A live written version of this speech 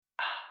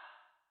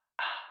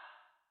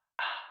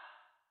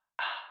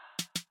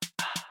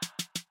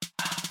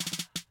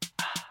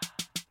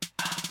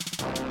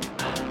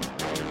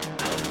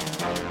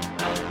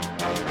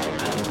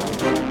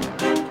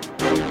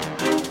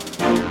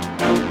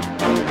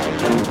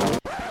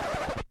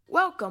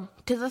Welcome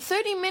to the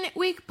 30-Minute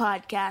Week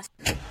podcast.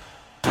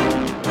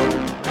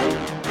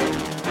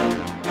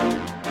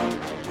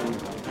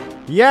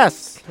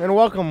 Yes, and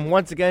welcome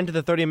once again to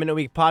the 30-Minute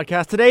Week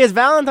podcast. Today is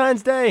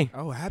Valentine's Day.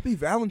 Oh, happy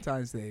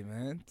Valentine's Day,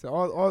 man. To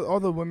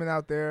all the women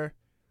out there,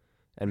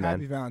 And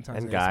happy men, Valentine's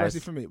and Day. guys.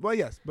 Especially for me. Well,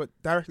 yes, but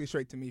directly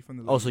straight to me from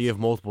the ladies. Also, you have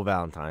multiple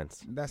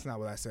Valentines. That's not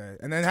what I said.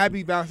 And then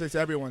happy Valentine's Day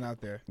to everyone out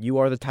there. You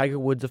are the Tiger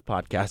Woods of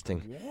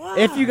podcasting. Wow.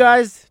 If you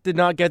guys did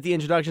not get the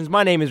introductions,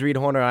 my name is Reed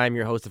Horner. I am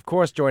your host, of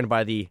course, joined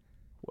by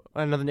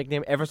another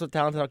nickname, ever so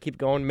talented, I'll keep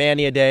going,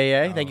 Manny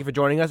Adeye. Thank you for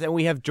joining us. And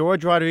we have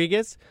George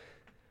Rodriguez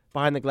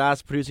behind the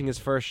glass producing his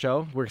first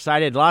show. We're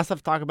excited. A lot of stuff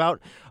to talk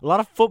about. A lot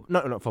of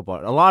not football.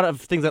 A lot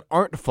of things that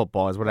aren't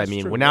football is what That's I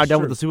mean. true. We're now That's done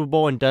true. with the Super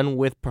Bowl and done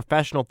with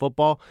professional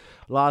football.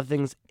 A lot of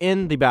things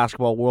in the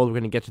basketball world. We're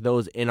going to get to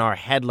those in our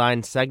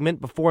headline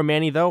segment. Before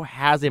Manny, though,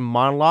 has a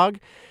monologue.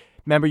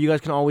 Remember, you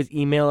guys can always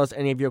email us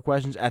any of your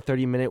questions at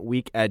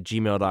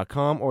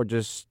 30minuteweek@gmail.com or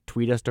just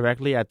tweet us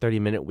directly at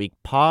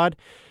 30minuteweekpod.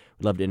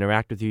 We'd love to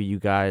interact with you. You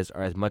guys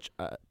are as much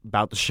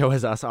about the show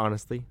as us,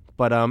 honestly.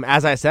 But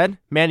as I said,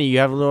 Manny, you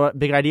have a little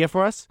big idea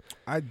for us?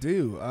 I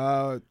do.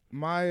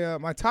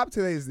 My top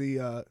today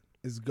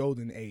is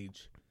Golden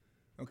Age.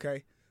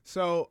 Okay?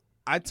 So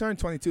I turned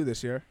 22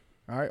 this year,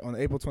 all right, on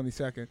April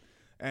 22nd.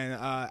 And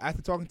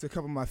after talking to a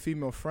couple of my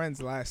female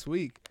friends last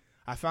week,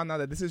 I found out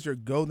that this is your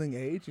golden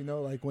age. You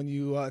know, like when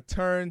you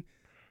turn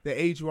the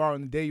age you are on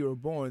the day you were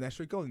born, that's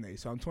your golden age.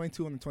 So I'm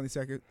 22 on the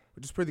 22nd,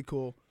 which is pretty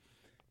cool.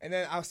 And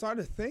then I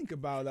started to think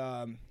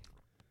about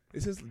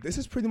this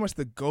is pretty much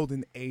the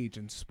golden age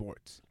in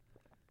sports.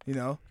 You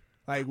know,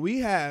 like we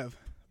have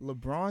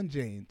LeBron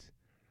James,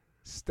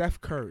 Steph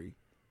Curry,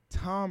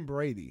 Tom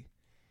Brady,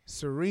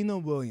 Serena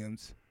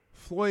Williams,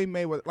 Floyd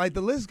Mayweather. Like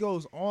the list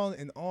goes on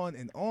and on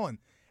and on.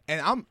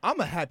 And I'm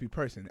a happy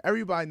person.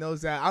 Everybody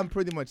knows that. I'm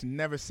pretty much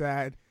never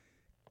sad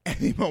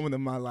any moment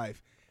of my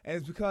life. And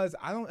it's because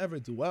I don't ever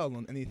dwell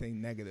on anything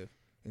negative.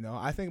 You know,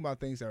 I think about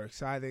things that are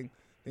exciting,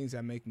 things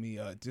that make me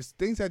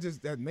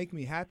that make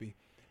me happy.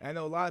 And I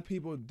know a lot of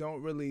people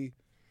don't really,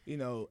 you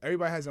know,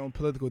 everybody has their own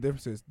political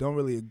differences, don't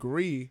really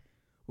agree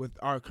with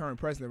our current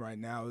president right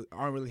now,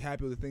 aren't really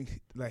happy with the things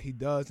that he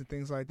does and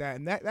things like that.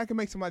 And that can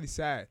make somebody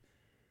sad.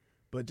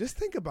 But just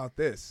think about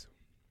this.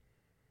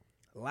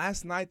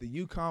 Last night,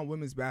 the UConn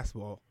women's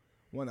basketball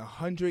won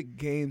 100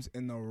 games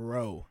in a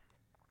row.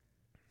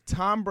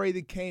 Tom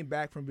Brady came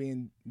back from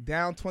being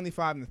down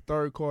 25 in the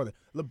third quarter.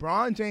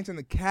 LeBron James and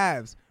the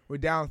Cavs were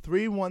down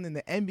 3-1 in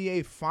the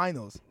NBA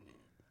Finals.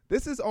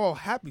 This is all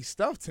happy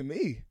stuff to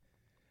me.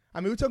 I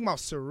mean, we're talking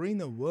about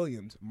Serena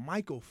Williams,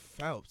 Michael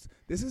Phelps.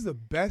 This is the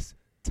best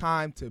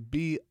time to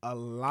be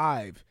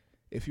alive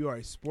if you are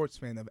a sports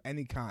fan of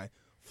any kind.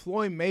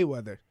 Floyd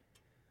Mayweather.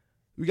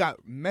 We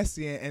got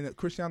Messi and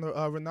Cristiano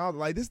Ronaldo.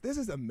 Like this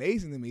is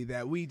amazing to me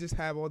that we just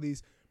have all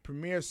these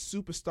premier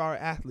superstar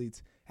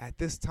athletes at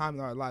this time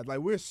in our lives. Like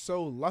we're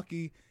so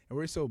lucky and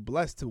we're so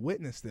blessed to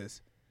witness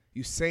this.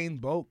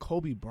 Usain Bolt,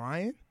 Kobe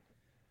Bryant.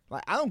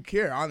 Like I don't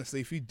care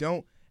honestly if you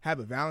don't have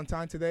a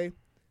Valentine today.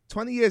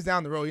 20 years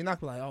down the road, you're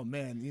not gonna be like, oh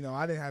man, you know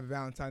I didn't have a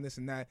Valentine this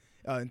and that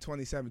in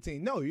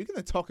 2017. No, you're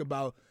gonna talk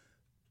about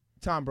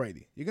Tom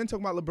Brady. You're gonna talk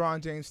about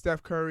LeBron James,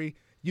 Steph Curry,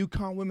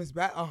 UConn women's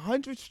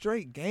 100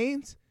 straight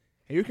games.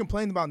 And you're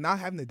complaining about not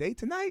having a date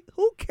tonight?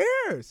 Who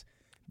cares?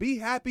 Be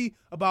happy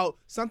about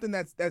something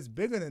that's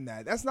bigger than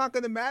that. That's not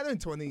going to matter in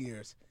 20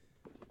 years.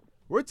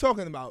 We're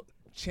talking about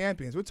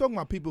champions. We're talking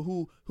about people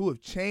who have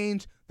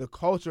changed the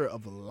culture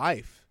of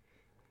life.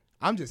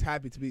 I'm just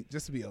happy to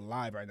be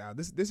alive right now.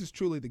 This is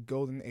truly the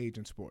golden age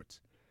in sports.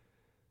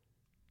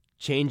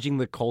 Changing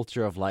the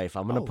culture of life.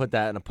 I'm going to put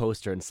that in a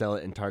poster and sell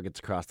it in Targets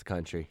across the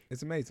country.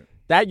 It's amazing.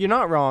 That you're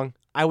not wrong.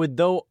 I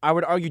would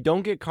argue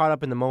don't get caught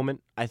up in the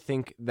moment. I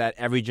think that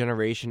every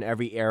generation,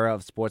 every era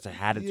of sports has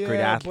had its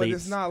great athletes. But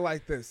it's not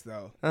like this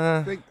though.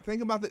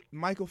 Think about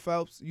Michael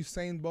Phelps,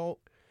 Usain Bolt.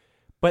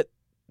 But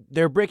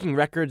they're breaking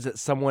records that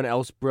someone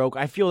else broke.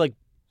 I feel like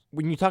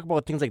when you talk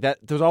about things like that,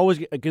 there's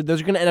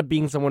going to end up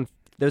being someone.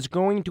 There's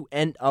going to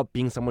end up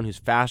being someone who's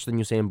faster than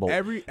Usain Bolt,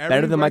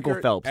 better than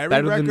Michael Phelps, better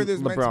than record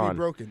is meant to be LeBron.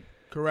 broken.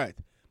 Correct.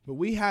 But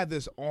we have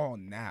this all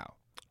now.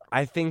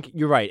 I think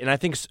you're right, and I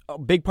think a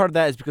big part of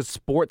that is because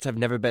sports have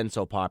never been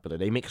so popular.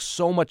 They make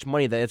so much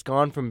money that it's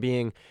gone from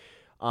being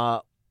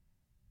a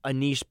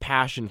niche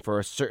passion for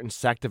a certain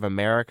sect of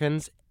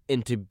Americans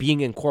into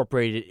being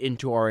incorporated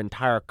into our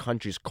entire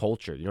country's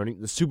culture. You know,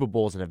 the Super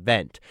Bowl is an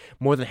event.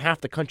 More than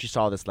half the country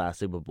saw this last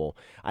Super Bowl.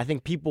 I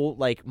think people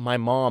like my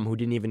mom, who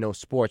didn't even know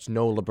sports,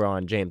 know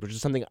LeBron James, which is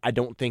something I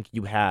don't think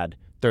you had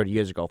 30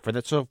 years ago. For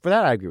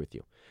that, I agree with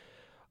you.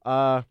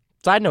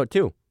 Side note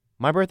too.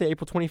 My birthday,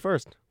 April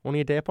 21st,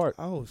 only a day apart.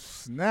 Oh,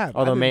 snap.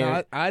 Although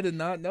I did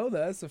not know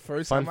that. That's the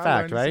first Fun time fact, I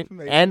learned right? this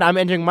information. And I'm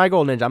entering my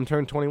golden age. I'm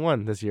turning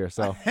 21 this year,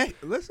 so. Hey,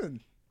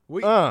 listen.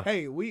 We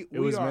It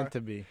was are, meant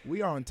to be.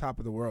 We are on top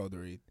of the world,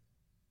 Reed.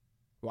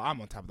 Well, I'm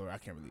on top of the world. I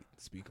can't really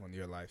speak on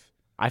your life.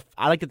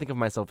 I like to think of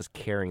myself as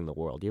carrying the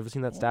world. You ever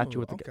seen that statue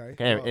with the okay.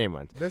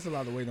 Anyway. There's a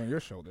lot of weight on your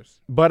shoulders.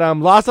 But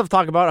lots of stuff to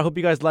talk about. I hope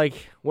you guys like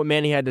what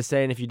Manny had to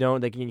say, and if you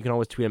don't, you can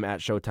always tweet him at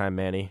Showtime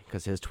Manny,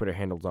 because his Twitter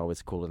handle is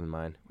always cooler than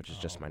mine, which is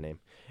just my name.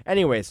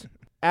 Anyways,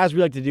 as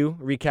we like to do,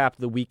 recap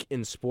the week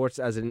in sports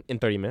as in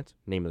 30 minutes.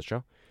 Name of the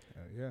show.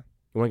 Yeah.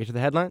 You want to get to the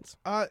headlines?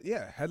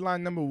 Yeah.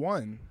 Headline number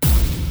 1: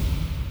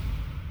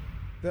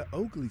 the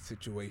Oakley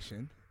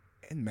situation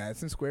in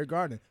Madison Square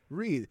Garden.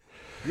 Reed,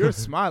 you're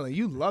smiling.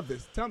 You love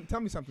this. Tell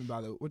me something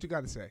about it. What you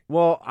got to say?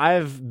 Well,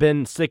 I've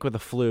been sick with the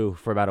flu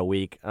for about a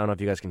week. I don't know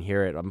if you guys can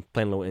hear it. I'm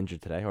playing a little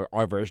injured today, or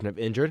our version of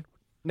injured.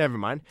 Never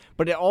mind.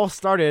 But it all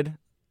started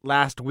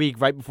last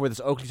week, right before this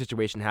Oakley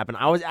situation happened.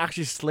 I was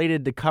actually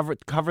slated to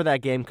cover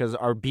that game because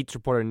our beats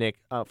reporter, Nick,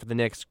 for the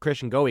Knicks,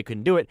 Christian Goey,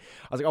 couldn't do it.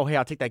 I was like, oh, hey,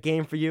 I'll take that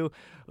game for you.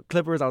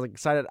 Clippers, I was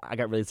excited. I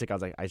got really sick. I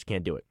was like, I just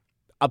can't do it.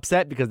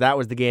 Upset because that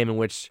was the game in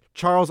which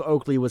Charles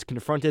Oakley was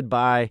confronted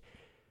by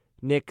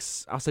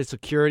Knicks, I'll say,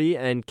 security,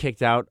 and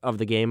kicked out of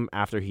the game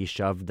after he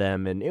shoved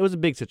them. And it was a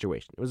big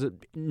situation. It was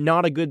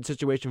not a good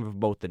situation for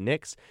both the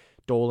Knicks,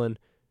 Dolan,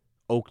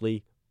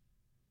 Oakley,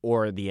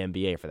 or the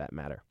NBA for that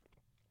matter.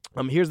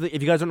 If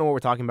you guys don't know what we're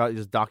talking about,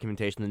 is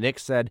documentation. The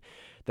Knicks said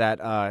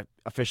that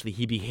officially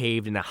he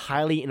behaved in a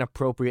highly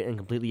inappropriate and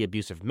completely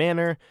abusive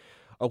manner.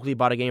 Oakley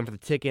bought a game for the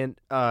ticket.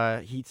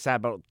 He sat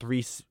about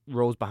 3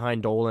 rows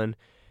behind Dolan,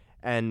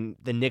 and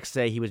the Knicks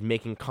say he was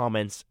making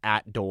comments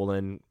at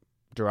Dolan,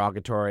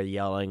 derogatory,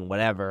 yelling,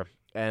 whatever,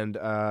 and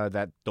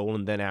that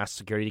Dolan then asked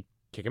security to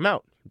kick him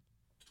out.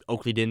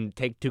 Oakley didn't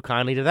take too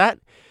kindly to that.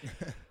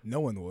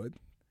 No one would.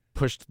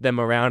 Pushed them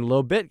around a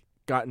little bit,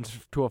 got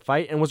into a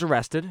fight, and was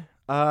arrested.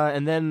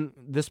 And then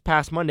this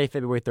past Monday,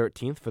 February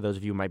 13th, for those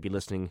of you who might be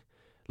listening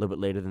a little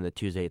bit later than the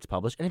Tuesday it's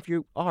published, and if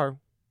you are,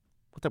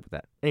 what's up with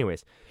that?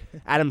 Anyways,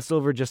 Adam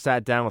Silver just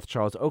sat down with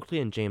Charles Oakley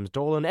and James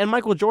Dolan and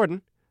Michael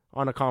Jordan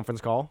on a conference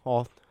call.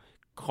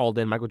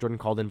 Michael Jordan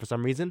called in for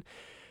some reason,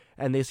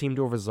 and they seem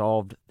to have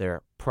resolved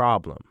their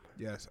problem.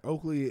 Yes,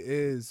 Oakley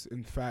is,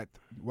 in fact,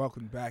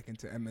 welcomed back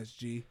into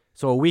MSG.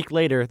 So a week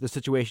later, the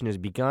situation has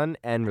begun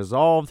and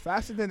resolved.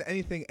 Faster than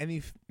anything,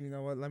 you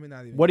know what, let me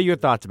not even... What are your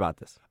thoughts about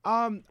this?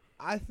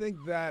 I think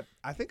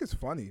it's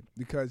funny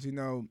because,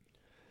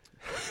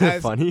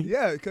 funny?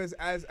 Yeah, because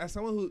as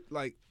someone who,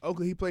 like,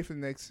 Oakley, he played for the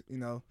Knicks,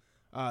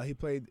 he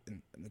played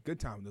in a good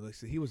time with the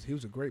Knicks. He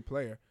was a great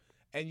player.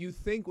 And you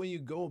think when you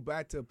go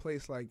back to a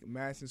place like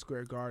Madison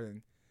Square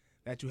Garden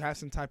that you have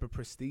some type of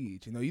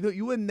prestige.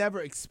 You would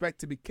never expect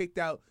to be kicked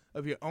out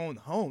of your own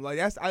home. Like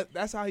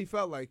that's how he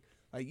felt. Like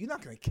you're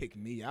not gonna kick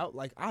me out.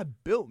 Like I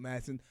built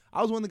Madison.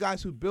 I was one of the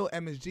guys who built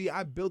MSG.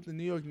 I built the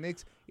New York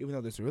Knicks. Even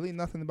though there's really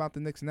nothing about the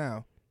Knicks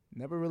now,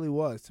 never really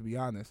was, to be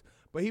honest.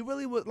 But he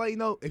really would, like,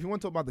 if you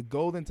want to talk about the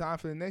golden time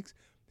for the Knicks,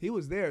 he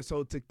was there.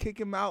 So to kick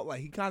him out, like,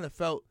 he kind of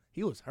felt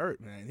he was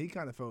hurt, man. He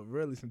kind of felt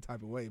really some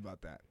type of way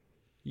about that.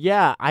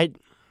 Yeah,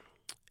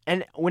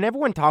 and when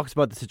everyone talks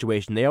about the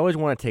situation, they always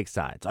want to take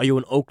sides. Are you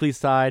on Oakley's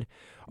side?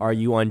 Or are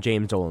you on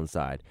James Dolan's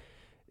side?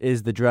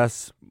 Is the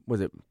dress,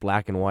 was it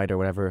black and white or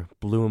whatever,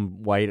 blue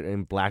and white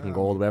and black and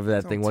gold, whatever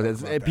that thing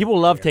was? People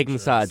love taking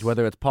sides,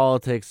 whether it's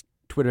politics,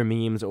 Twitter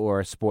memes,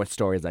 or sports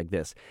stories like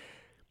this.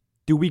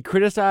 Do we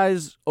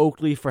criticize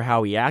Oakley for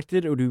how he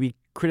acted, or do we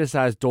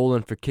criticize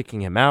Dolan for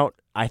kicking him out?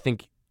 I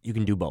think you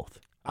can do both.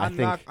 I'm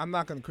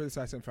not going to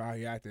criticize him for how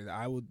he acted.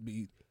 I would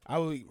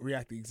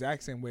react the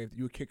exact same way if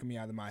you were kicking me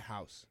out of my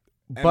house.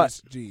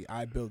 MSG,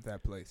 I built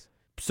that place.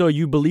 So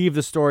you believe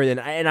the story, and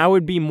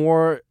I'd be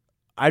more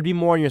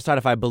on your side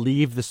if I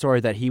believed the story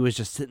that he was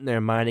just sitting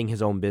there minding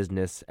his own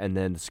business, and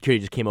then the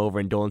security just came over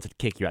and Dolan said,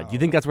 "Kick you out." Do you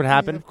think that's what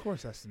happened? Of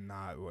course, that's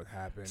not what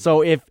happened.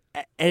 So if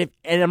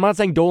I'm not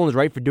saying Dolan is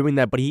right for doing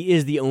that, but he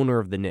is the owner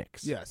of the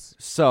Knicks. Yes.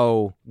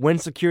 So when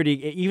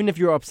security, even if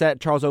you're upset,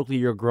 Charles Oakley,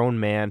 you're a grown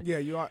man. Yeah,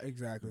 you are,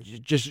 exactly.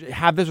 Just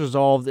have this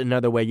resolved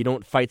another way. You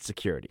don't fight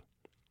security.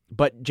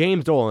 But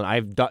James Dolan,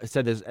 I've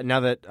said this now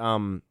that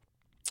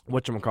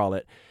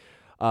whatchamacallit,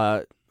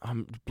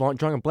 I'm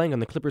drawing a blank on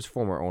the Clippers'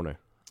 former owner.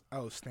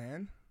 Oh,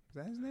 Stan? Is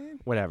that his name?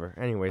 Whatever.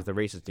 Anyways, the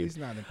racist dude. He's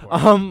not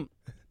important.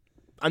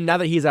 Now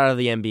that he's out of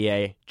the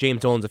NBA,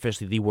 James Dolan's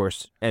officially the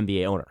worst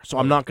NBA owner. So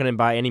I'm not going to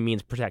by any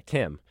means protect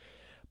him.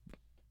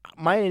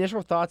 My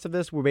initial thoughts of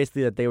this were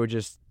basically that they were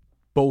just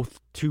both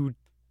two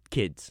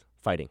kids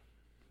fighting.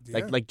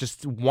 Yeah. Like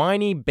just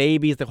whiny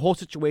babies. The whole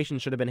situation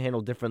should have been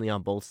handled differently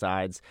on both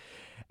sides.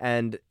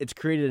 And it's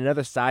created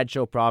another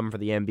sideshow problem for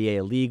the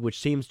NBA league, which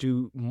seems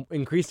to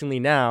increasingly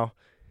now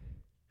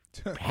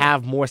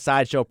have more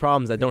sideshow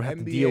problems that don't have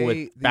to deal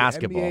with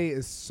basketball. The NBA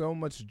is so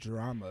much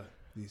drama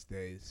these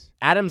days.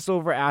 Adam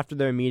Silver, after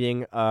their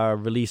meeting,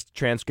 released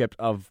transcript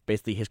of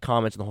basically his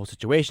comments on the whole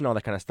situation, all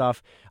that kind of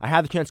stuff. I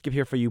have the transcript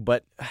here for you,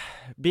 but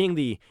being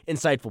the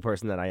insightful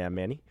person that I am,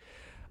 Manny,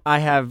 I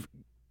have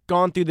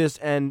gone through this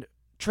and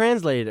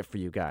translated it for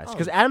you guys.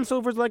 Because Adam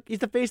Silver's like, he's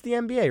the face of the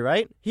NBA,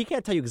 right? He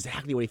can't tell you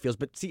exactly what he feels,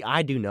 but see,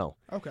 I do know.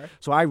 Okay.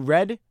 So I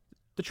read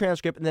the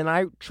transcript, and then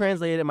I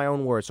translated it in my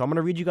own words. So I'm going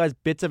to read you guys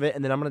bits of it,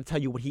 and then I'm going to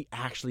tell you what he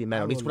actually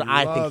meant, at least what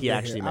I think he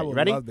actually meant. You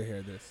ready? I would love to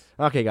hear this.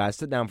 Okay, guys,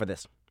 sit down for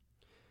this.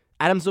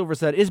 Adam Silver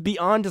said, "It is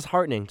beyond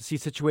disheartening to see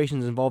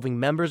situations involving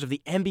members of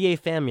the NBA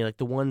family like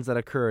the ones that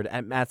occurred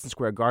at Madison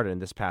Square Garden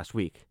this past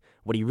week."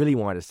 What he really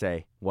wanted to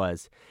say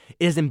was,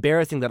 "It is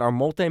embarrassing that our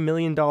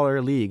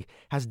multi-million-dollar league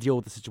has to deal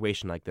with a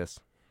situation like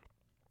this."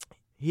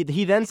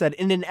 He then said,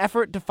 "In an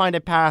effort to find a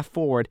path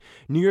forward,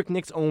 New York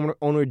Knicks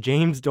owner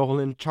James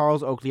Dolan,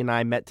 Charles Oakley, and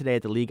I met today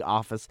at the league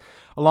office,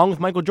 along with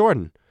Michael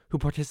Jordan, who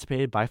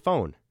participated by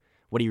phone."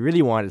 What he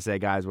really wanted to say,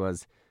 guys,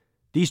 was,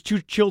 "These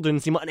two children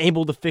seem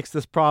unable to fix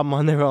this problem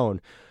on their own.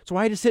 So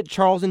I had to sit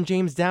Charles and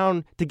James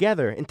down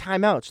together in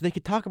timeout so they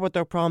could talk about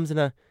their problems in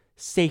a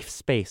safe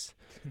space."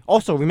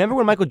 Also, remember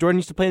when Michael Jordan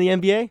used to play in the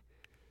NBA?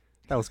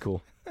 That was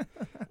cool.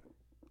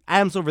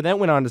 Adam Silver then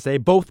went on to say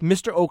both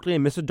Mr. Oakley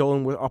and Mr.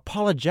 Dolan were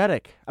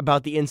apologetic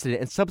about the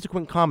incident and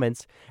subsequent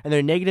comments and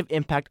their negative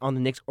impact on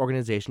the Knicks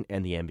organization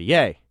and the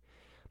NBA.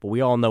 But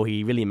we all know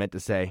he really meant to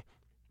say,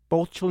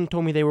 "Both children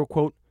told me they were,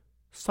 quote,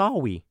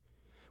 sorry,"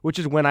 which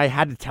is when I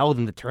had to tell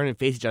them to turn and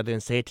face each other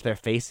and say it to their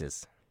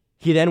faces.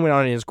 He then went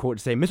on in his quote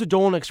to say, "Mr.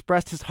 Dolan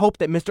expressed his hope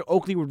that Mr.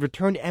 Oakley would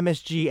return to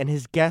MSG and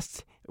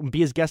be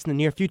his guest in the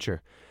near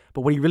future."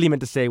 But what he really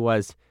meant to say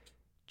was,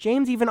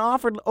 "James even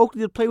offered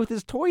Oakley to play with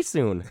his toy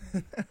soon."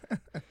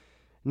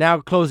 Now,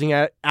 closing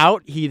out,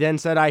 he then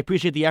said, "I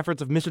appreciate the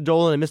efforts of Mr.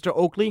 Dolan and Mr.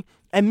 Oakley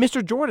and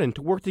Mr. Jordan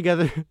to work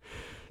together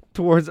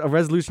towards a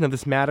resolution of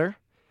this matter."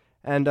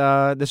 And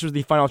this was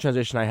the final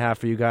transition I have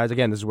for you guys.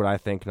 Again, this is what I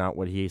think, not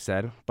what he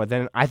said. But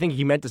then I think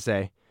he meant to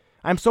say,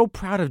 "I'm so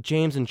proud of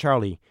James and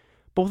Charlie.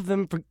 Both of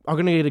them are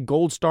going to get a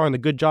gold star on the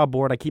good job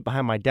board I keep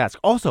behind my desk.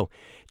 Also,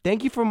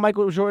 thank you for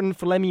Michael Jordan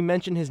for letting me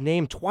mention his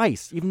name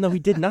twice, even though he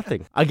did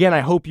nothing." Again, I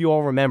hope you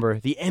all remember,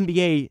 the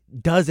NBA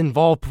does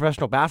involve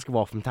professional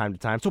basketball from time to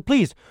time. So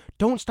please,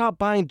 don't stop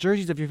buying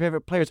jerseys of your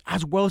favorite players,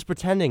 as well as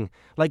pretending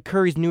like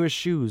Curry's newest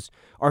shoes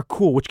are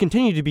cool, which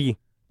continue to be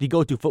the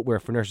go-to footwear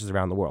for nurses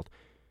around the world.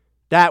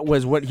 That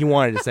was what he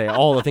wanted to say,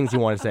 all the things he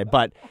wanted to say.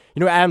 But,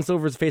 Adam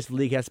Silver's face of the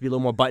league has to be a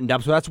little more buttoned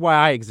up, so that's why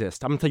I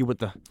exist. I'm going to tell you what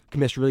the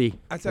commissioner really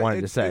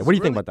wanted to say. What do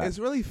you think about that? It's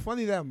really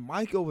funny that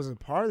Michael was a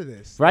part of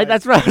this. Right?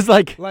 That's right. I was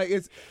like... I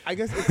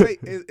guess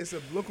it's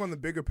a look on the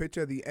bigger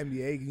picture of the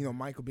NBA,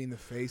 Michael being the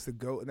face, the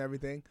GOAT, and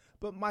everything.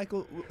 But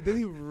Michael, did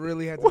he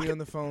really have to be on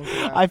the phone for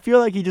that? I feel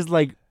like he just,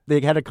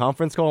 they had a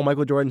conference call, and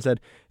Michael Jordan said,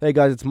 "Hey,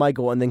 guys, it's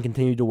Michael," and then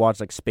continued to watch,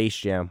 Space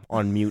Jam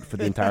on mute for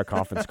the entire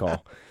conference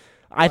call.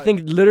 I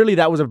think literally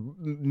that was a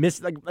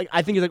miss.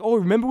 I think he's like, "Oh,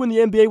 remember when the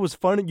NBA was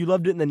fun and you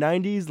loved it in the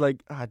 '90s?"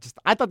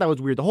 I thought that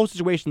was weird. The whole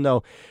situation,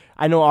 though,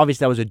 I know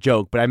obviously that was a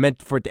joke, but I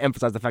meant for it to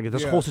emphasize the fact that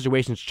this whole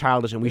situation is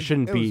childish and we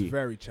shouldn't be. It was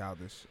very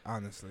childish,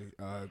 honestly.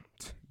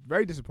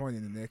 Very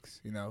disappointing in the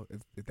Knicks.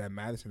 If that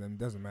matters to them, it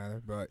doesn't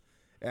matter. But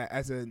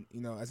as an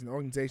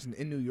organization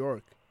in New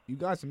York, you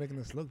guys are making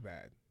us look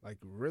bad,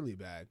 really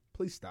bad.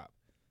 Please stop.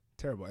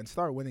 Terrible, and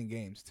start winning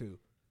games too,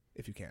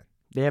 if you can.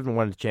 They haven't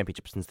won a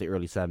championship since the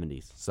early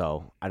 70s,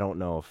 so I don't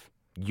know if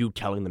you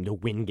telling them to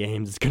win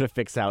games is going to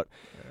fix out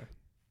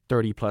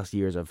 30-plus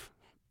years of...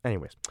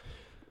 Anyways,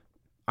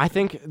 I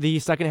think the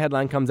second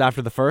headline comes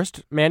after the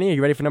first. Manny, are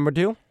you ready for number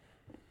 2?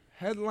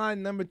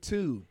 Headline number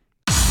 2.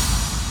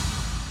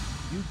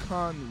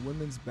 UConn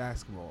women's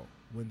basketball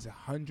wins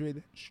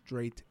 100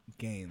 straight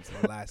games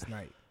last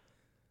night.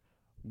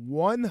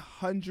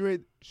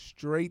 100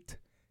 straight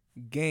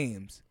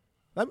games.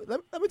 Let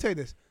me tell you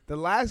this. The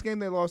last game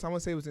they lost, I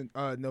want to say, was in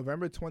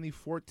November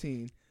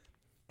 2014,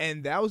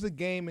 and that was a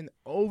game in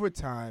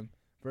overtime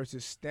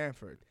versus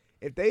Stanford.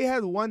 If they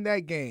had won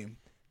that game,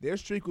 their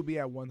streak would be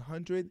at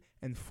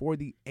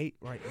 148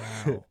 right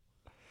now.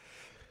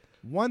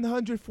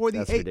 148.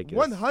 That's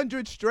ridiculous.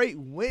 100 straight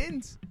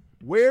wins.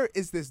 Where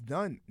is this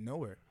done?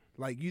 Nowhere.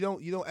 You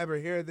don't ever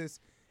hear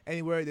this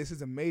anywhere. This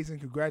is amazing.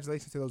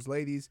 Congratulations to those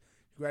ladies.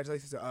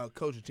 Congratulations to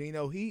Coach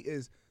Gino. He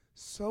is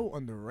so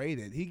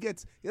underrated. He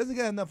doesn't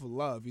get enough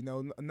love,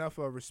 enough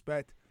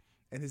respect,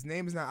 and his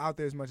name is not out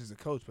there as much as a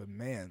coach. But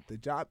man, the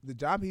job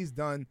he's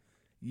done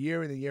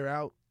year in and year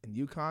out in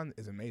UConn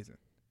is amazing.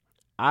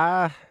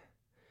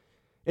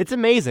 It's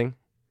amazing,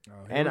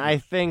 and I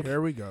think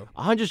here we go.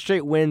 100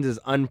 straight wins is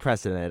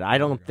unprecedented. I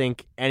don't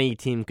think any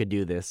team could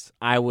do this.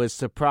 I was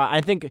surprised.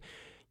 I think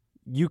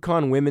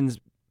UConn women's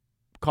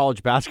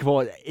college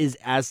basketball is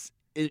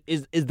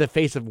the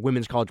face of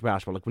women's college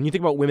basketball. When you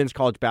think about women's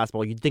college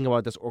basketball, you think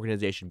about this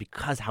organization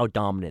because how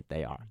dominant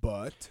they are.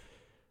 But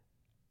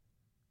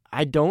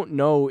I don't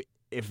know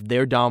if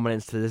their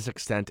dominance to this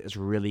extent is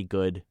really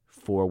good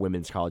for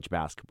women's college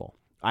basketball.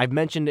 I've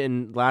mentioned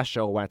in last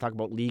show when I talk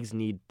about leagues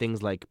need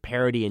things like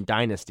parity and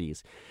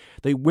dynasties.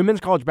 The women's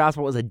college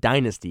basketball is a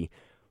dynasty,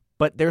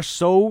 but they're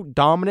so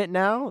dominant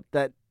now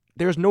that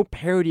there's no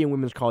parity in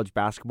women's college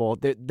basketball.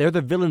 They're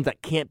the villains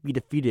that can't be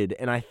defeated,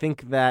 and I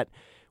think that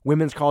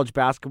women's college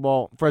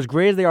basketball, for as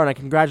great as they are, and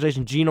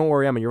congratulations, Gino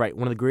Auriemma, you're right,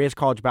 one of the greatest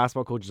college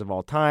basketball coaches of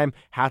all time.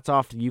 Hats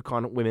off to the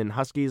UConn women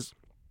Huskies.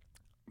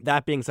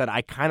 That being said,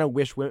 I kind of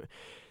wish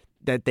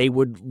that they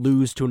would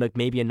lose to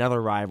maybe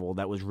another rival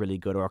that was really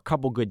good or a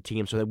couple good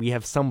teams so that we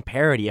have some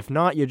parity. If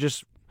not, you're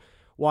just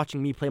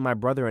watching me play my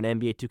brother in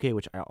NBA 2K,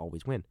 which I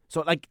always win.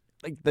 So,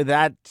 like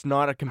that's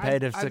not a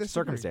competitive I disagree.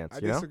 circumstance. I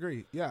You know?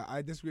 disagree. Yeah,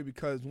 I disagree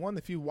because one,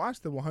 if you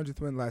watched the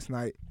 100th win last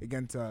night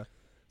against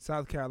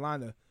South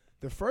Carolina,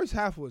 the first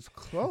half was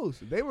close.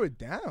 They were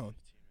down.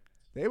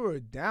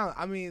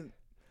 I mean,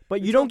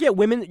 But you don't get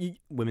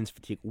women's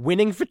fatigue,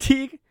 winning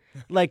fatigue.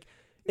 Like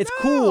it's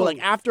cool. Like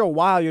after a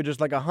while, you're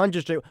just like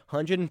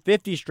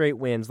 150 straight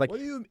wins. Like what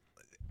do you?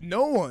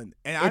 No one,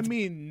 and I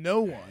mean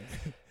no one,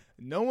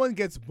 no one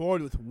gets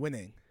bored with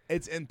winning.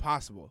 It's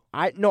impossible.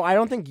 I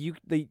don't think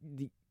the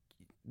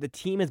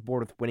team is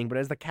bored with winning, but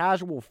as the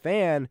casual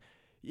fan,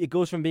 it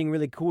goes from being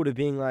really cool to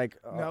being like,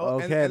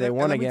 okay, they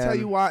won again. Let me tell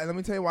you why. Let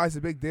me tell you why it's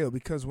a big deal.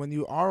 Because when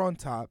you are on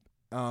top,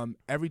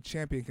 every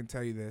champion can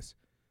tell you this.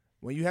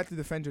 When you have to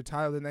defend your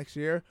title the next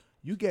year,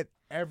 you get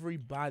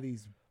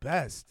everybody's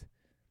best,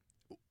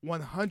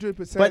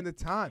 100% of the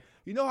time.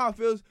 You know how it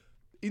feels.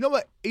 You know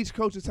what each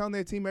coach is telling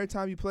their team every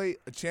time you play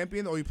a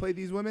champion or you play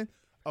these women?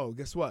 Oh,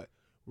 guess what?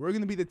 We're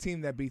going to be the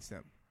team that beats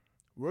them.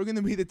 We're going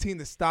to be the team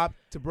to break the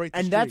streak.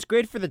 And that's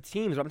great for the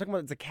teams. But I'm talking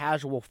about as a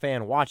casual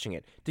fan watching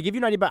it. To give you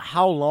an idea about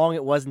how long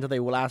it was until they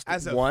last won.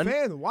 As a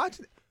fan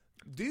watching it,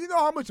 do you know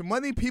how much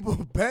money people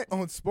bet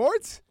on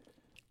sports?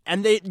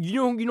 And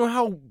you know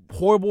how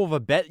horrible of a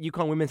bet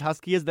UConn women's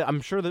Husky is. That I'm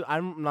sure that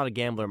I'm not a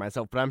gambler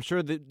myself, but I'm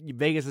sure that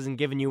Vegas isn't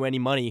giving you any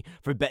money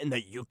for betting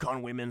that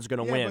UConn women's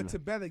going to win. Yeah, but to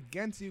bet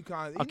against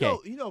UConn, okay.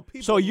 You know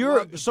people.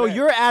 So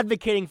you're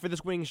advocating for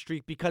this winning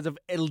streak because of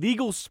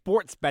illegal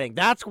sports betting.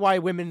 That's why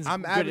women's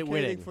I'm good at winning. I'm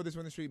advocating for this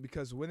winning streak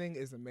because winning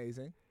is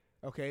amazing.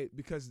 Okay,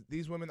 because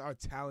these women are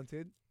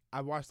talented.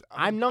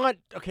 I'm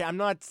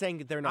not saying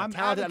that they're not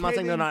talented. I'm not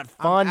saying they're not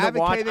fun to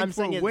watch. I'm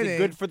saying it's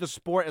good for the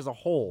sport as a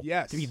whole.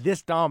 Yes. To be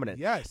this dominant.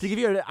 Yes. To give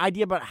you an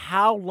idea about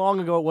how long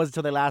ago it was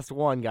until they last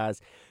won,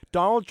 guys.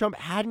 Donald Trump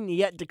hadn't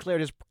yet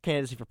declared his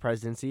candidacy for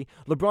presidency.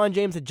 LeBron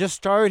James had just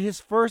started his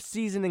first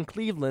season in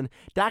Cleveland.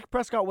 Dak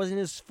Prescott was in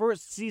his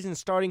first season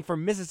starting for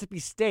Mississippi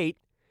State.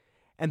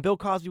 And Bill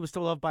Cosby was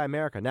still loved by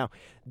America. Now,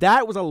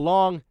 that was a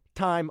long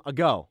time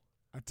ago.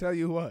 I tell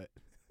you what.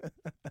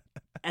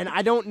 And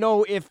I don't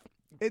know if...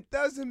 It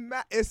doesn't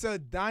matter. It's a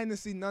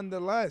dynasty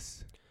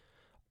nonetheless.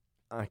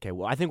 Okay,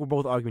 well, I think we're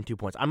both arguing 2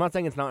 points. I'm not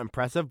saying it's not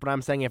impressive, but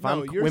I'm saying if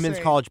I'm women's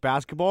college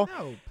basketball,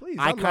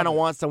 I kind of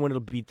want someone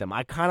to beat them.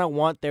 I kind of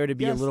want there to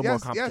be a little more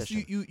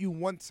competition. Yes, you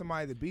want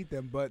somebody to beat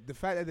them, but the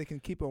fact that they can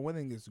keep on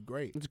winning is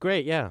great. It's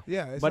great, yeah.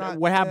 Yeah, but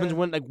what happens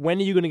when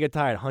are you going to get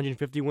tired?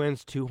 150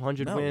 wins,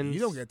 200 wins? You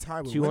don't get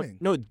tired with winning.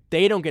 No,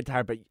 they don't get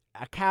tired, but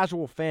a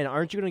casual fan,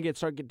 aren't you going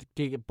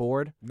to get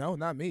bored? No,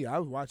 not me. I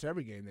would watch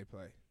every game they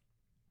play.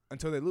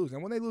 Until they lose.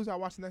 And when they lose,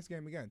 I'll watch the next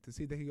game again to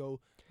see if they can go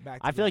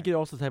back to I feel like you're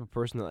also the type of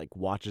person that like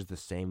watches the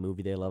same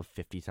movie they love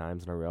 50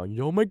 times in a row. And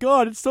you know, oh my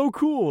God, it's so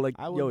cool. Like,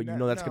 you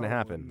know that's going to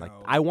happen. No. Like,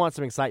 I want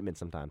some excitement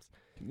sometimes.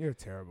 You're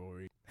terrible,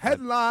 Reed.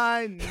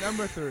 Headline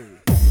number 3.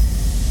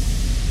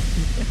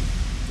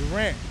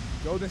 Durant,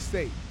 Golden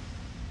State,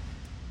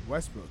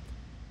 Westbrook,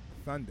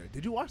 Thunder.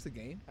 Did you watch the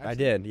game? Actually? I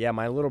did. Yeah,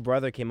 my little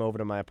brother came over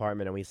to my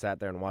apartment and we sat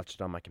there and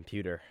watched it on my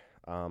computer.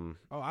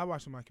 I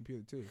watched on my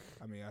computer too.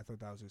 I mean, I thought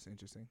that was just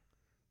interesting.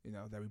 You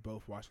know, that we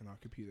both watch on our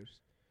computers.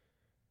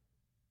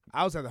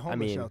 I was at the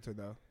homeless shelter,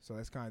 though, so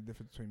that's kind of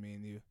different between me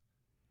and you.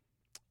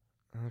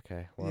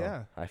 Okay. Well,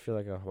 yeah. I feel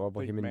like a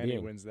horrible human Manny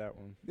being. wins that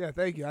one. Yeah,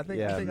 thank you. I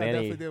think I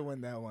definitely did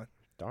win that one.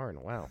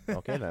 Darn, wow.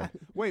 Okay, then.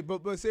 Wait,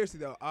 but seriously,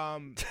 though,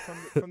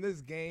 from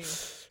this game,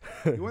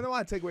 you want to know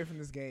what I take away from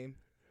this game?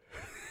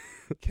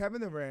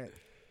 Kevin Durant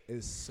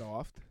is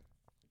soft.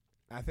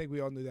 I think we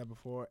all knew that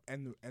before.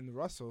 And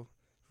Russell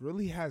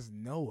really has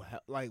no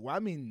help. Like, well, I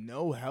mean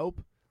no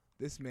help.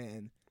 This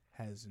man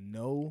has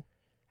no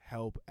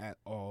help at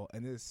all,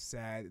 and it's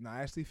sad. And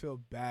I actually feel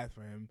bad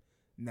for him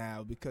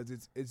now because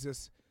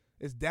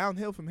it's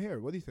downhill from here.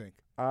 What do you think?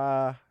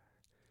 I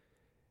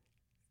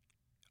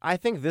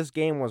think this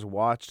game was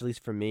watched, at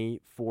least for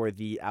me, for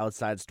the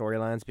outside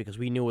storylines because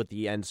we knew what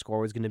the end score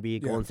was going to be.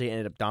 Golden State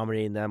ended up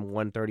dominating them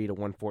 130 to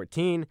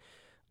 114.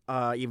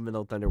 Even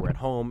though Thunder were at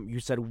home. You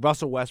said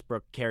Russell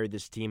Westbrook carried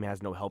this team,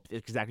 has no help.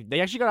 Exactly. They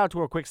actually got out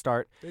to a quick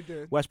start. They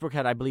did. Westbrook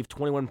had, I believe,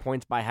 21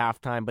 points by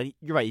halftime, but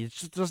you're right. He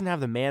just doesn't have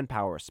the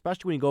manpower,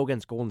 especially when you go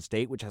against Golden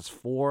State, which has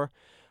 4.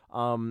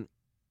 I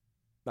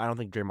don't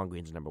think Draymond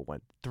Green's number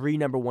 1. 3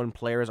 number 1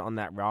 players on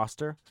that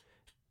roster.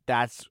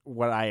 That's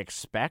what I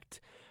expect.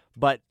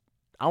 But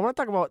I want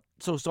to talk about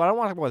so I don't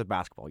want to talk about the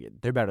basketball yet.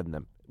 They're better than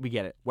them. We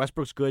get it.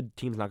 Westbrook's good.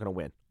 Team's not going to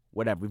win.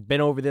 Whatever. We've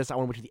been over this. I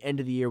want to wait to the end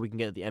of the year. We can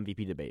get the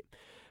MVP debate.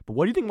 But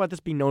what do you think about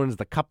this being known as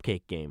the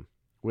cupcake game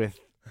with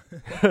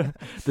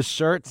the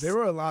shirts? There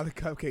were a lot of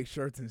cupcake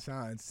shirts and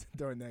signs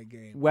during that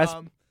game.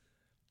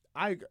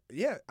 I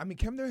mean,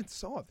 Kevin Durant's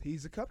soft.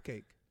 He's a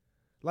cupcake.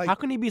 Like, how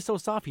can he be so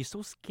soft? He's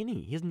so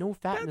skinny. He has no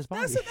fat in his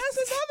body. That's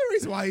another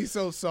reason why he's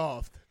so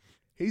soft.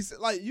 He's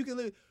like, you can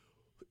live.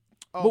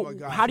 Oh my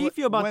God! How do you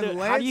feel about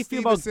How do you feel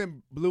about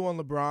blew on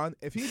LeBron?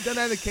 If he'd done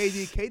that to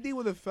KD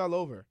would have fell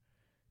over.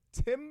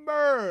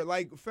 Timber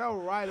fell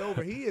right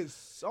over. He is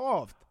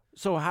soft.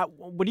 So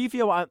what do you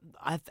feel?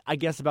 I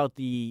guess about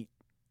the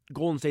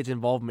Golden State's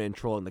involvement in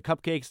trolling the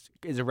cupcakes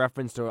is a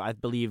reference to, I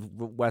believe,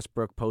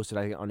 Westbrook posted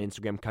on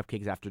Instagram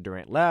cupcakes after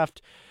Durant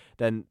left.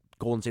 Then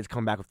Golden State's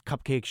come back with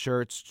cupcake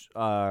shirts.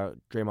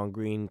 Draymond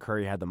Green,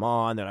 Curry had them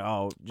on. They're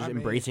like,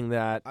 embracing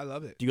that. I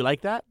love it. Do you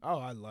like that? Oh,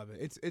 I love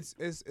it.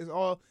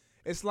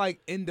 It's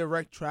like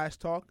indirect trash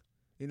talk.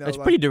 You know, It's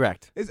like, pretty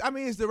direct. It's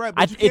direct.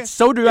 But It's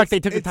so direct they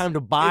took the it's- time to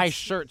buy it's-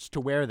 shirts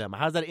to wear them.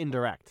 How's that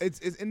indirect? It's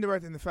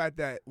indirect in the fact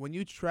that when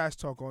you trash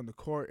talk on the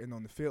court and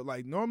on the field,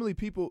 like normally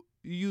people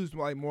use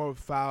like more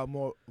foul,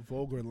 more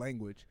vulgar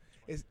language.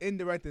 It's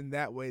indirect in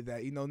that way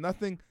that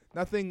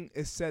nothing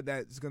is said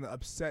that's gonna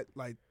upset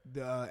like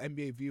the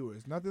NBA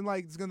viewers. Nothing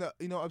like it's gonna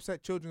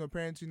upset children or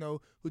parents who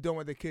don't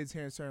want their kids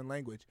hearing certain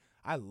language.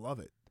 I love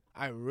it.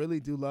 I really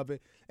do love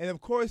it. And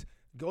of course,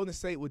 Golden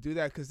State would do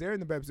that because they're in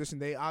the better position.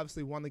 They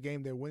obviously won the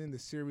game. They're winning the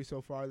series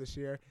so far this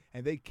year,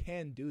 and they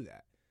can do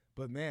that.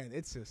 But man,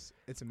 it's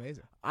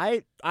amazing.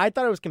 I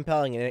thought it was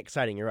compelling and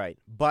exciting. You're right,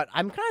 but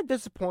I'm kind of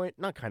disappointed.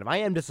 Not kind of. I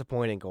am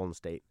disappointed in Golden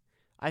State.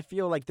 I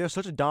feel like they're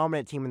such a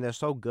dominant team and they're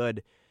so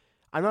good.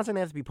 I'm not saying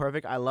they have to be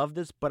perfect. I love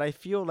this, but I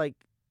feel like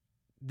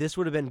this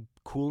would have been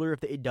cooler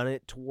if they had done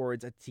it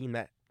towards a team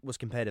that was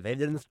competitive. They had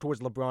done this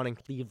towards LeBron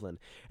and Cleveland.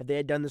 If they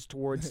had done this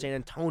towards San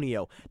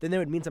Antonio, then they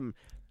would mean something.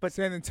 But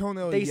San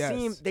Antonio,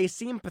 they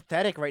seem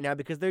pathetic right now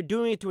because they're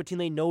doing it to a team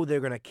they know they're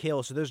gonna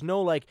kill. So there's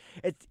no like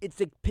it's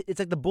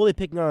like the bully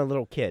picking on a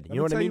little kid. You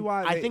know what I mean?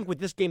 I think with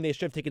this game they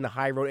should have taken the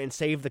high road and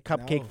saved the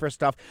cupcake for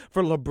stuff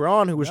for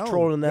LeBron who was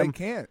trolling them.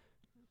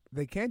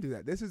 They can't do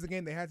that. This is the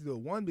game they had to do it.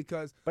 One,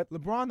 because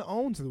LeBron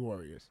owns the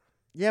Warriors.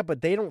 Yeah,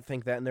 but they don't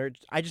think that, and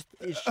I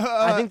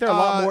think they're a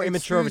lot more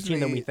immature of a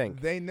team than we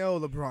think. They know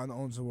LeBron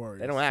owns the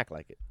Warriors. They don't act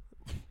like it.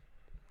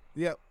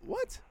 Yeah,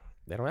 what?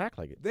 They don't act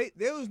like it.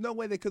 There was no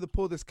way they could have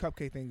pulled this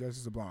cupcake thing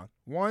versus LeBron.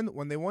 One,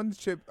 when they won the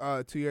chip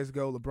 2 years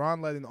ago,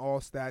 LeBron led in all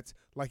stats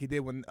like he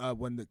did when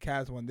the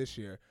Cavs won this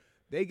year.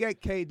 They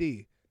get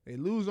KD. They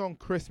lose on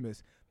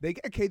Christmas. They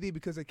get KD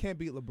because they can't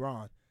beat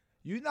LeBron.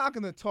 You're not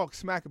going to talk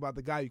smack about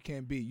the guy you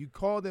can't beat. You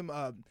called him,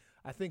 I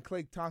think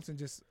Klay Thompson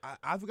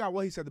I forgot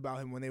what he said about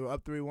him when they were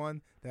up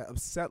 3-1 that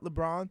upset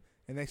LeBron.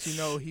 And next you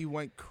know, he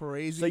went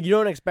crazy. So you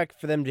don't expect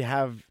for them to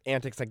have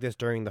antics like this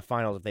during the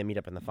finals if they meet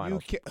up in the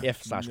finals?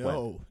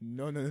 When?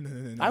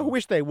 No. I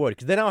wish they would,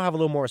 because then I'll have a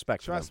little more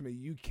respect for them. Trust me,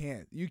 you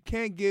can't. You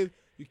can't give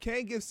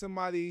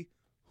somebody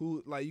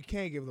who, like, you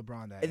can't give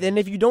LeBron that. And then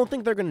if you don't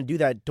think they're going to do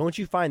that, don't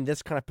you find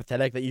this kind of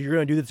pathetic that you're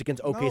going to do this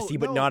against OKC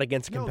but not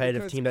against a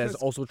competitive team that has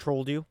also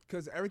trolled you?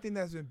 Because everything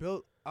that's been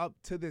built up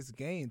to this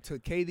game, to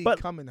KD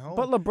coming home.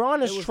 But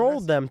LeBron has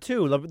trolled them,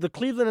 too. The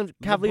Cleveland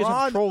Cavaliers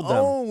have trolled them.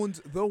 LeBron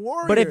owns the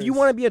Warriors. But if you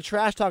want to be a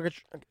trash talker,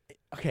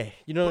 okay,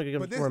 you know what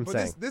I'm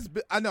saying.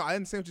 I know, I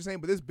understand what you're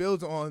saying, but this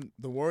builds on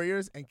the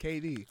Warriors and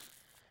KD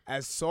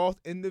as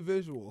soft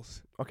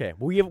individuals. Okay,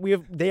 we have.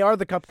 They are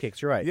the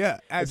cupcakes. You're right. Yeah,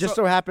 it just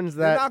so happens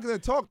that they're not going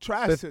to talk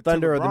trash the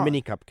Thunder to are the LeBron.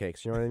 mini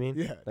cupcakes. You know what I mean?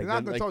 Yeah, they're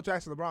not going to talk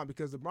trash to LeBron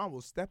because LeBron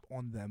will step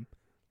on them,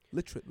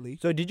 literally.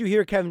 So did you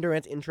hear Kevin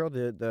Durant's intro?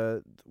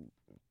 The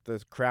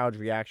crowd's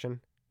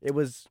reaction. It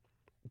was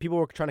people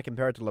were trying to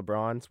compare it to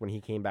LeBron's when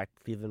he came back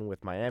to Cleveland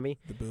with Miami.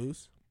 The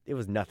booze. It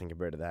was nothing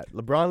compared to that.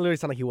 LeBron literally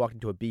sounded like he walked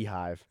into a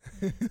beehive.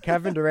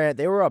 Kevin Durant,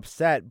 they were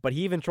upset, but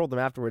he even trolled them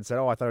afterwards. Said,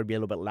 "Oh, I thought it would be a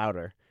little bit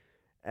louder."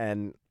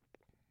 And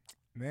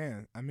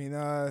man, I mean,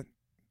 I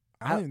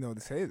don't even know what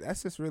to say.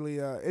 That's just really,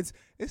 it's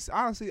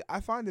honestly,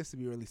 I find this to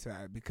be really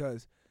sad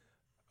because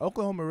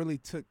Oklahoma really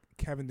took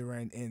Kevin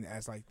Durant in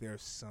as like their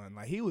son.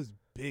 Like he was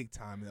big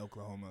time in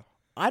Oklahoma.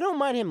 I don't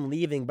mind him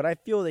leaving, but I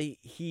feel that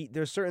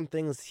there's certain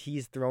things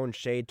he's thrown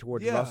shade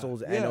towards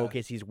Russell's and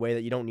OKC's way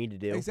that you don't need to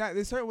do. Exactly.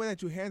 There's a certain way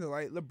that you handle.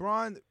 Like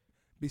LeBron,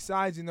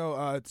 besides,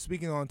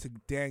 speaking on to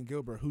Dan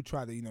Gilbert, who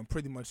tried to,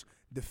 pretty much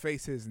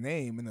deface his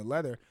name in the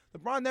letter,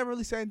 LeBron never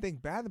really said anything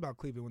bad about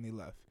Cleveland when he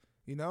left.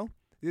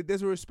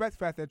 There's a respect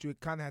factor that you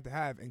kind of have to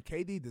have, and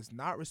KD does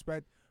not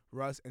respect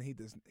Russ, and he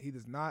does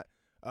not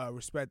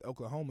respect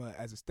Oklahoma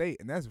as a state,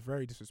 and that's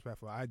very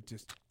disrespectful. I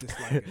just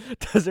dislike it.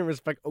 Doesn't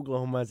respect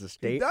Oklahoma as a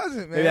state? He doesn't,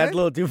 man. Maybe that's a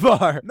little too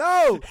far.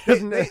 No,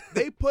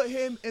 they put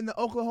him in the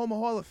Oklahoma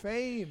Hall of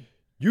Fame.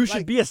 You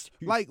should be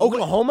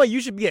Oklahoma. You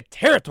should be a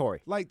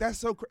territory. Like that's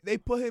so. They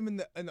put him in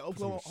the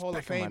Oklahoma Hall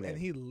of Fame, and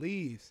he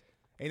leaves.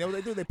 And you know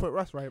what they do? They put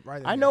Russ right.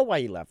 I know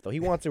why he left though. He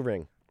wants a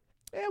ring.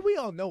 Yeah, we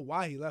all know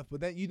why he left,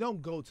 but then you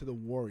don't go to the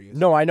Warriors.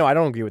 No, I know. I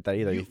don't agree with that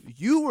either.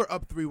 You were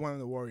up 3-1 in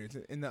the Warriors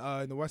in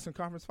the Western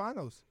Conference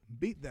Finals.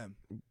 Beat them.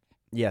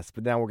 Yes,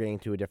 but now we're getting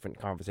into a different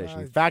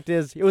conversation. Fact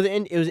is, it was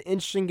an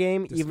interesting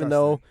game, Disgusting. even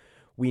though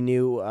we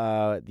knew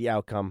the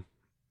outcome.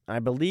 I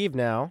believe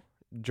now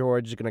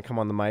George is going to come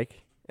on the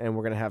mic, and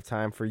we're going to have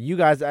time for you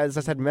guys. As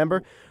I said,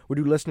 remember, we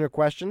do listener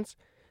questions.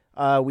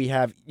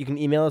 You can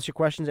email us your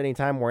questions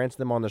anytime. We'll answer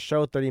them on the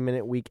show,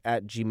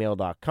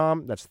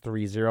 30minuteweek@gmail.com. That's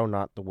 30,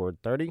 not the word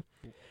 30.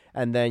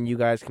 And then you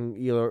guys can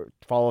either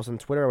follow us on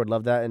Twitter. I would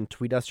love that. And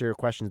tweet us your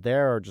questions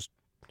there or just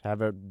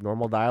have a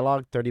normal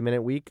dialogue.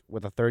 30-minute week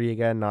with a 30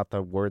 again, not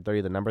the word 30,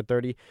 the number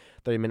 30.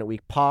 30-minute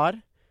week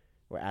pod.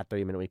 We're at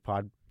 30-minute week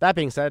pod. That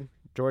being said,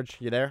 George,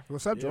 you there?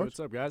 What's up, George? What's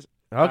up, guys?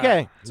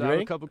 Okay. So I have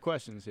a couple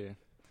questions here.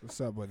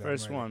 What's up with that?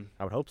 First one.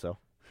 I would hope so.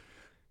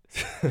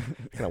 Kind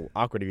of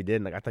awkward if you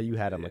didn't. Like I thought you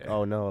had him. Like, Yeah.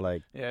 oh no,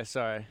 like Yeah,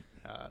 sorry.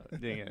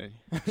 Didn't get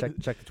any.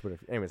 check the Twitter.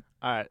 Anyways,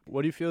 All right.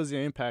 What do you feel is the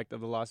impact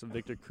of the loss of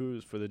Victor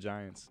Cruz for the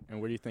Giants, and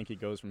where do you think he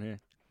goes from here?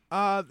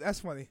 That's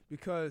funny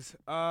because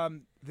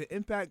the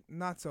impact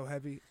not so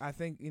heavy. I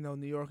think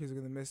New Yorkers are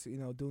gonna miss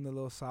doing the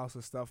little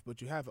salsa stuff,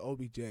 but you have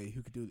OBJ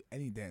who could do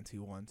any dance he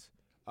wants.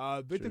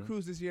 Victor True.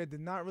 Cruz this year did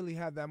not really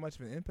have that much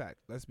of an impact.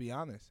 Let's be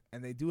honest,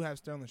 and they do have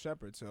Sterling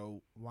Shepard,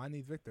 so why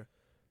need Victor?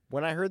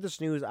 when I heard this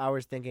news, I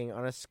was thinking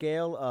on a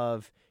scale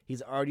of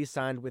he's already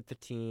signed with the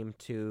team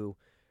to,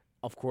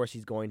 of course,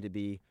 he's going to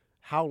be.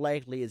 How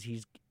likely is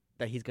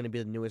that he's going to be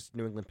the newest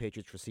New England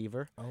Patriots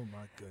receiver? Oh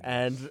my goodness!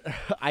 And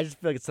I just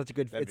feel like it's such a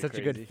good That'd it's be such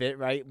a good crazy. fit,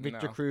 right?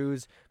 Victor No.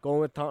 Cruz going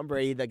with Tom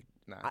Brady. Like,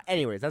 Nah,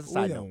 anyways, that's a we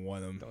side note. don't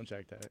want him. don't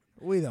check that.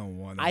 We don't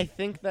want him. I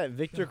think that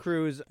Victor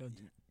Cruz,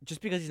 just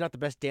because he's not the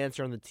best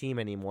dancer on the team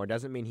anymore,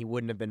 doesn't mean he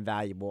wouldn't have been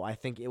valuable. I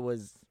think it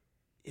was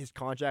his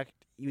contract.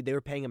 They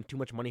were paying him too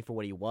much money for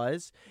what he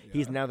was. Yeah.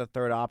 He's now the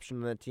third option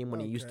on the team when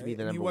he used to be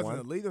the And number he wasn't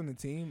one. the lead on the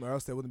team, or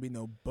else there wouldn't be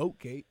no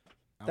Boatgate.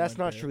 I That's went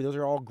not there. true. Those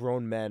are all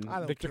grown men. I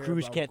don't Victor care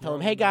Cruz about can't tell him,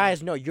 grown "Hey men.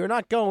 guys, no, you're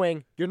not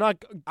going. You're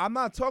not." I'm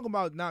not talking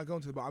about not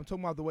going to the bar. I'm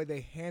talking about the way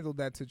they handled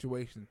that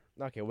situation.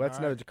 Okay, well, that's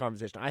All right. another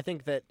conversation. I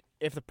think that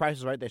if the price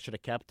was right, they should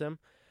have kept him.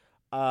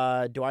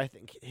 Do I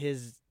think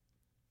his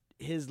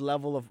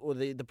level of or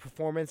the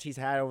performance he's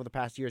had over the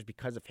past years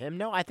because of him?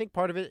 No, I think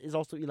part of it is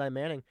also Eli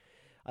Manning.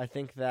 I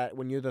think that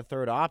when you're the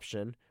third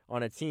option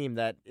on a team,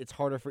 that it's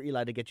harder for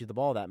Eli to get you the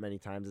ball that many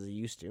times as he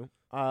used to.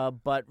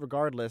 But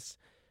regardless,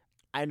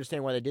 I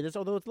understand why they did this,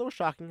 although it's a little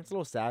shocking. It's a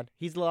little sad.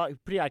 He's a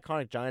pretty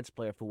iconic Giants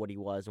player for what he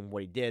was and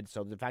what he did,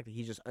 so the fact that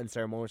he's just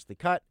unceremoniously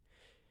cut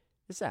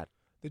is sad.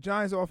 The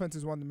Giants' offense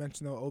is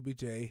one-dimensional.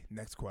 OBJ.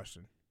 Next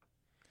question.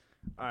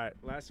 All right,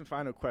 last and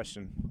final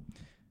question.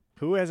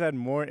 Who has had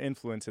more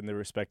influence in their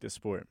respective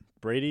sport,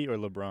 Brady or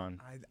LeBron?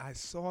 I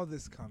saw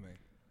this coming.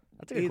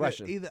 That's a good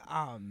question.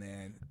 Oh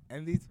man,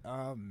 and these.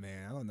 Oh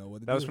man, I don't know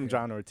what to That do was from here.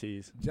 John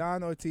Ortiz.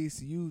 John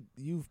Ortiz,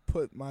 you've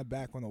put my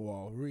back on the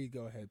wall. Reed,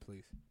 go ahead,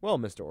 please. Well,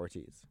 Mr.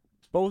 Ortiz,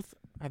 both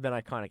have been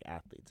iconic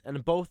athletes,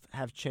 and both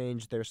have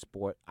changed their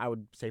sport, I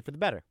would say, for the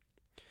better.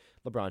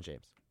 LeBron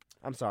James.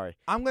 I'm sorry.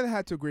 I'm gonna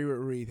have to agree with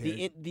Reed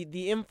here.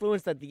 The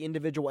influence that the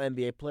individual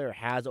NBA player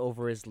has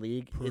over his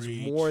league is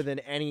Preach. more than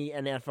any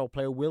NFL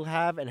player will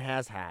have and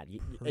has had.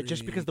 It's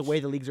just because the way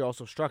the leagues are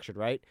also structured,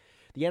 right?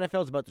 The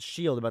NFL is about the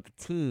shield, about the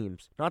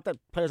teams. Not that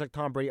players like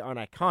Tom Brady aren't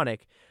iconic,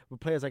 but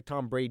players like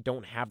Tom Brady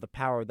don't have the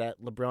power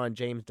that LeBron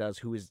James does,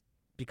 who is,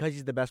 because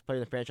he's the best player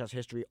in franchise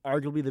history,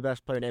 arguably the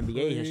best player in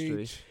NBA history,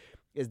 Preach.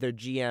 is their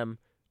GM.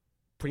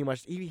 Pretty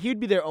much, he'd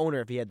be their owner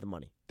if he had the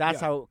money.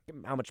 That's Yeah.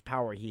 how much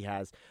power he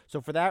has.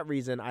 So for that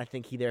reason, I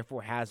think he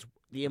therefore has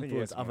the I think he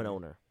influence has of an money.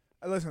 owner.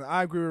 Listen,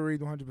 I agree with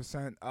Reed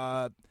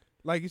 100%.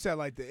 Like you said,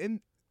 like the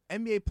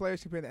NBA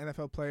players compared to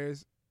NFL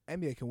players,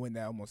 NBA can win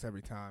that almost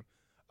every time.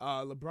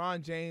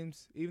 LeBron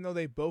James, even though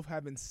they both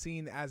have been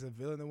seen as a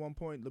villain at one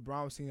point,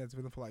 LeBron was seen as a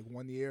villain for like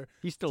 1 year.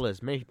 He still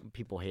is. Many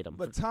people hate him.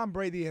 But Tom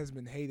Brady has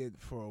been hated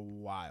for a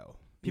while.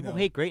 You People know,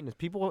 hate greatness.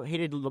 People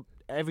hated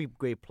every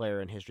great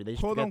player in history. They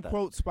just quote forget that.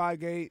 unquote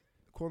Spygate,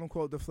 quote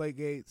unquote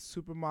Deflategate,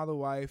 supermodel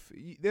wife.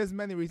 There's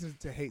many reasons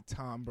to hate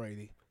Tom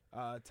Brady.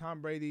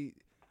 Tom Brady.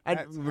 And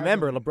has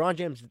remember, a- LeBron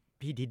James,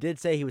 he did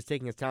say he was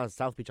taking his talents to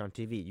South Beach on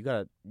TV.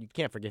 You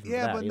can't forgive him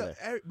Yeah, for but that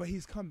either. but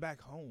he's come back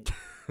home.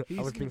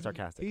 I was being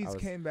sarcastic. He's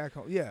came back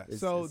home. Yeah. It's-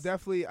 So it's-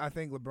 definitely, I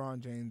think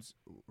LeBron James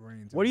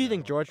reigns. What do you over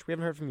think, that George? We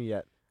haven't heard from you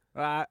yet.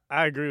 I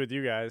agree with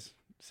you guys,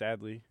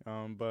 sadly.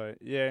 But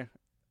yeah,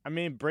 I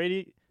mean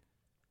Brady,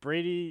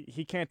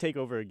 he can't take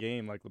over a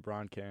game like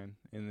LeBron can.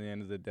 In the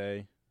end of the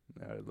day,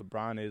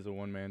 LeBron is a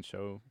one-man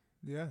show.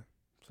 one. Yeah.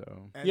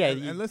 So And, Yeah,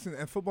 and listen,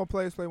 and football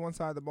players play one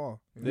side of the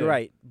ball. you know? You're Yeah.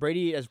 right.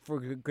 Brady, as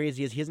for great as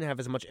he is, he doesn't have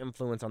as much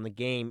influence on the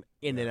game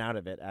in and out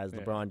of it as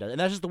Yeah. LeBron does. And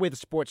that's just the way the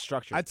sport's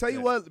structured. I tell you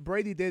Yeah. what,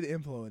 Brady did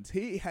influence.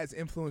 He has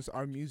influenced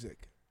our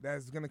music.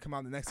 That's going to come out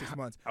in the next 6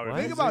 months. Our What?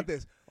 Think music- about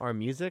this. Our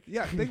music?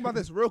 Yeah, think about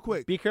this real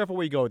quick. Be careful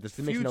where you go with this.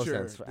 It makes no Future,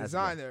 sense. as well.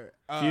 designer,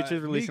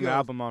 Future's releasing an Migos,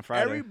 album on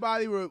Friday.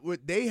 Everybody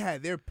they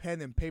had their pen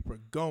and paper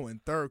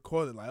going third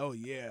quarter, like, oh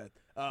yeah,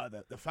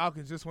 the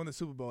Falcons just won the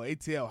Super Bowl.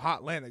 ATL, hot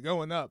Atlanta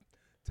going up.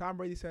 Tom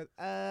Brady said,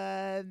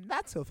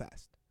 not so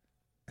fast.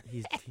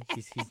 He's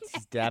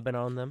dabbing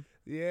on them.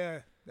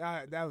 Yeah,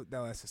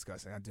 that's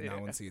disgusting. I do not Yeah.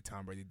 want to see a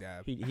Tom Brady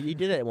dab. He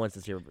did it once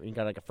this year. He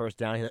got like a first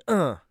down. He's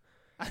like,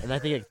 and I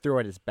think he threw it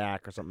at his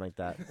back or something like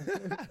that.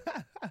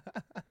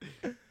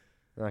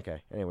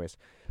 Okay. Anyways,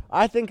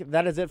 I think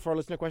that is it for our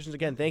listener questions.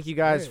 Again, thank you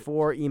guys Great.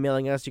 for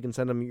emailing us. You can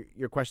send them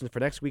your questions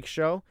for next week's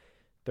show,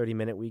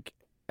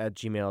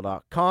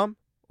 30minuteweek@gmail.com,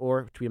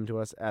 or tweet them to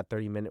us at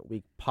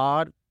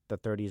 30minuteweekpod. The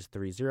 30 is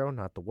 30,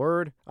 not the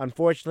word.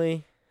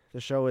 Unfortunately,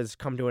 the show has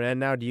come to an end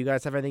now. Do you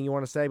guys have anything you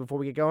want to say before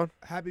we get going?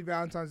 Happy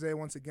Valentine's Day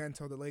once again.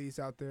 Tell the ladies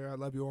out there, I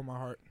love you all my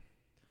heart.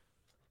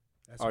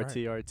 That's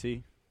right.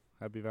 RT.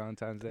 Happy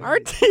Valentine's Day.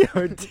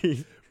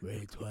 RT.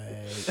 Wait.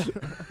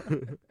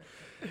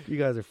 You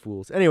guys are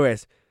fools.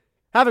 Anyways,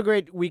 have a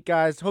great week,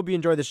 guys. Hope you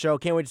enjoyed the show.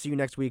 Can't wait to see you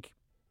next week.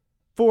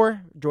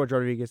 For George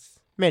Rodriguez,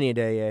 Manny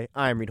Adeye,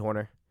 I am Reed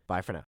Horner. Bye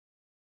for now.